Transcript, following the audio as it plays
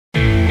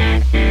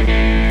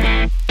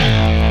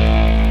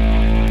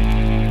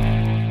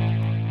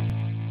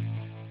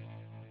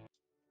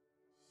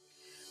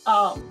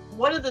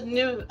of the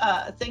new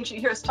things you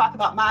hear us talk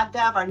about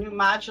ModDev, our new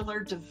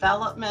modular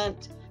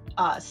development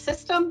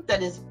system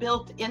that is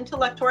built into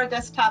Lectora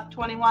Desktop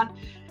 21.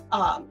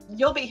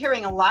 You'll be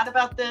hearing a lot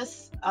about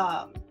this.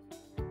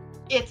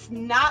 It's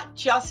not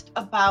just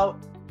about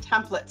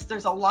templates.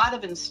 There's a lot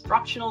of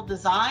instructional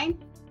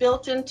design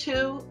built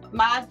into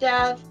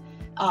ModDev,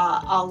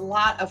 a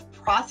lot of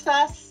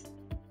process,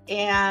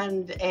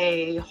 and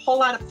a whole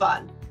lot of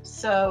fun.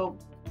 So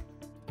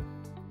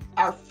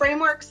our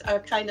frameworks are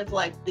kind of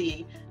like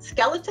the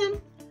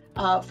skeleton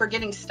for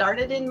getting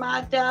started in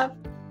ModDev.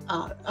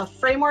 A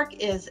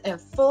framework is a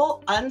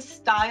full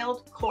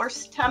unstyled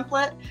course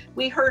template.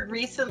 We heard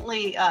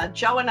recently,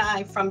 Joe and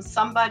I, from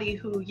somebody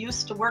who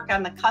used to work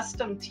on the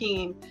custom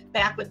team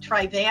back with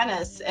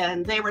Trivanis,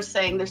 and they were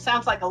saying there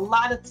sounds like a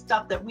lot of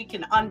stuff that we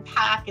can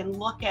unpack and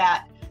look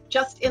at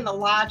just in the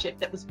logic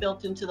that was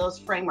built into those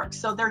frameworks.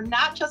 So they're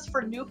not just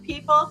for new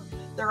people,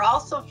 they're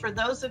also for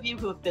those of you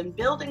who have been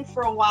building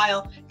for a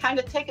while, kind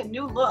of take a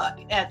new look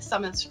at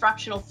some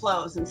instructional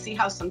flows and see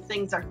how some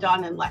things are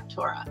done in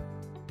Lectora.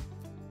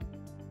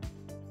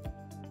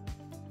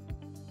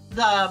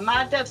 The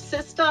ModDev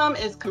system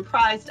is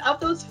comprised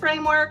of those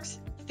frameworks,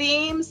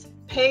 themes,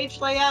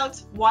 page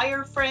layouts,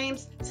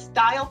 wireframes,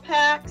 style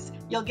packs.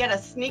 You'll get a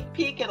sneak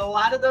peek at a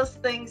lot of those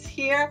things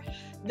here.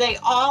 They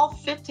all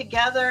fit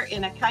together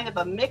in a kind of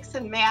a mix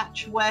and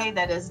match way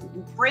that is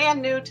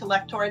brand new to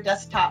Lectora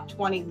Desktop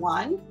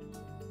 21.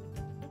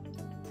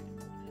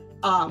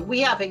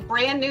 We have a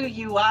brand new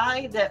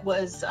UI that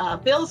was,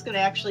 Bill's going to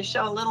actually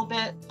show a little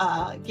bit,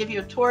 give you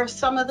a tour of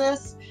some of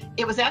this.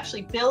 It was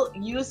actually built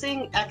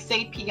using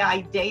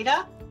XAPI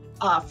data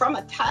from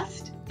a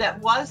test that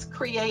was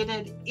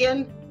created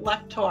in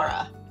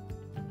Lectora.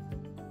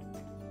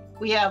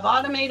 We have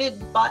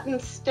automated button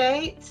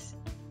states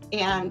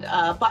and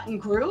button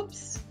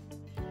groups.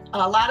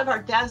 A lot of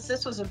our devs,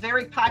 this was a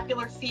very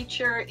popular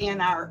feature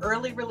in our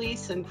early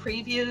release and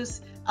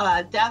previews.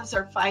 Devs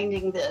are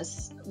finding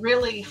this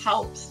really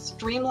helps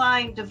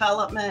streamline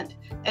development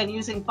and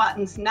using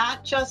buttons,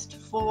 not just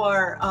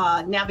for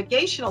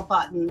navigational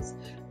buttons,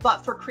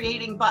 but for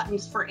creating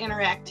buttons for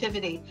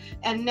interactivity.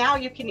 And now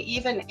you can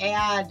even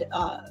add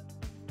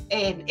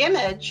an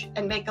image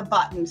and make a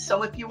button.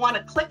 So if you want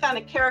to click on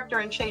a character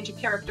and change a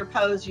character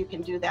pose, you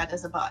can do that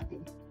as a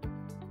button.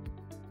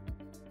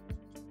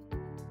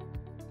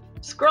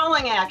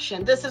 Scrolling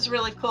action, this is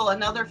really cool.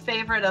 Another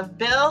favorite of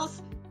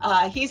Bill's.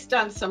 He's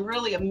done some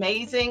really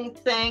amazing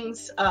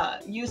things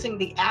using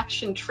the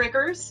action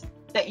triggers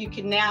that you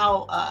can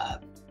now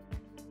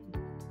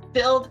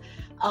build.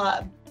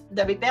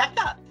 Let me back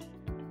up.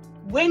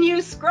 When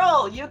you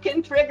scroll, you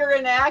can trigger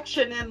an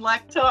action in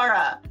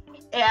Lectora.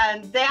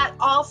 And that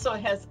also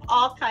has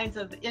all kinds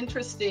of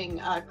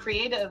interesting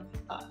creative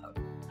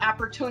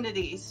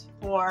opportunities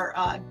for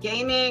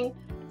gaming,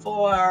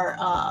 for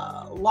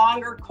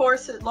longer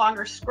courses,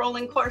 longer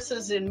scrolling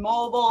courses in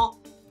mobile.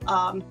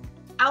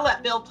 I'll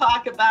let Bill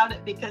talk about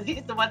it because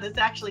he's the one that's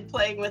actually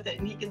playing with it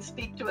and he can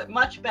speak to it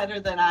much better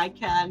than I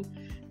can.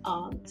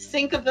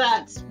 Sync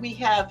events, we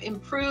have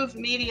improved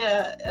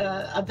media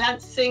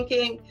event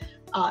syncing,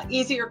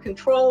 easier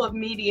control of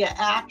media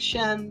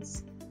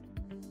actions.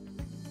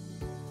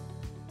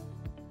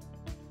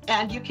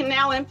 And you can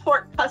now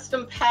import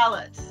custom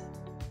palettes.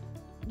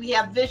 We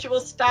have visual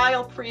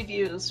style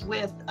previews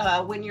with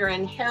when you're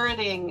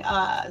inheriting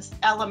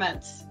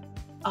elements,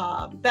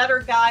 better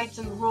guides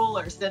and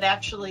rulers that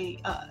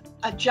actually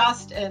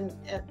adjust in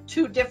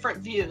two different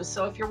views.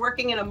 So if you're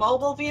working in a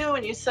mobile view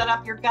and you set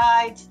up your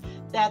guides,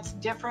 that's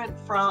different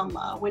from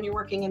when you're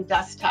working in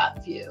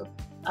desktop view.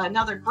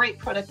 Another great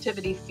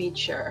productivity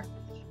feature.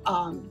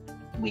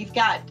 We've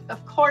got,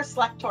 of course,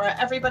 Lectora.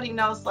 Everybody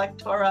knows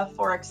Lectora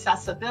for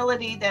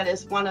accessibility. That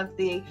is one of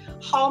the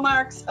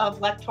hallmarks of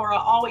Lectora,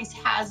 always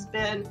has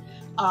been.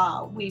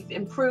 We've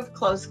improved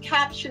closed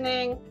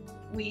captioning.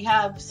 We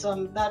have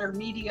some better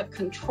media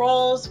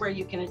controls where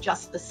you can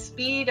adjust the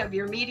speed of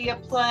your media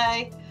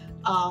play.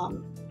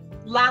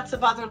 Lots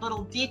of other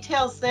little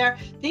details there.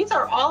 These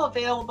are all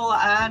available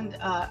on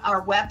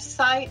our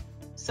website,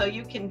 so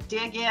you can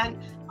dig in.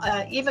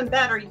 Even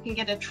better, you can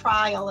get a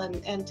trial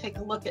and take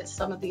a look at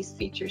some of these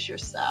features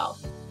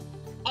yourself.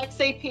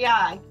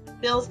 XAPI,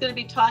 Bill's going to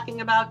be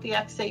talking about the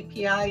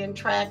XAPI and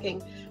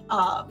tracking.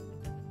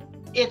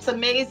 It's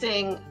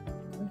amazing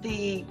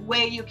the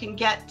way you can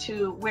get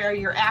to where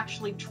you're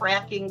actually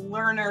tracking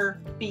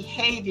learner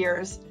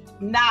behaviors,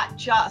 not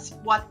just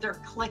what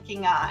they're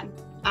clicking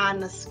on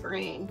the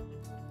screen.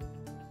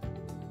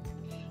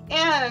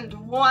 And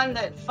one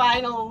that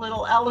final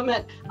little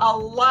element, a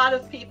lot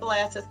of people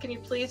ask us, can you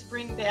please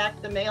bring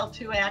back the mail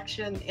to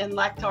action in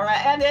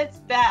Lectora? And it's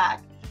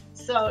back.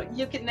 So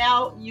you can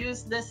now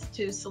use this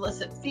to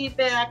solicit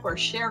feedback or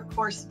share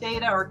course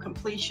data or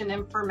completion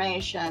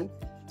information.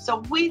 So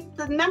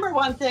the number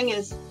one thing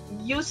is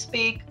you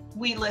speak,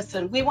 we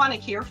listen. We want to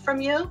hear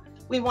from you.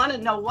 We want to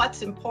know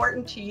what's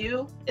important to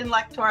you in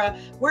Lectora.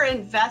 We're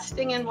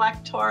investing in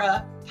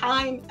Lectora,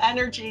 time,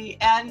 energy,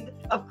 and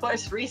of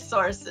course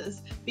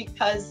resources,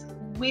 because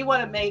we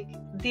want to make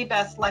the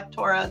best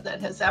Lectora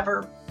that has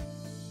ever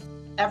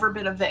ever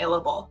been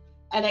available.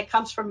 And it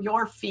comes from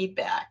your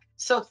feedback.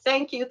 So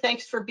thank you.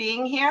 Thanks for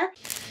being here.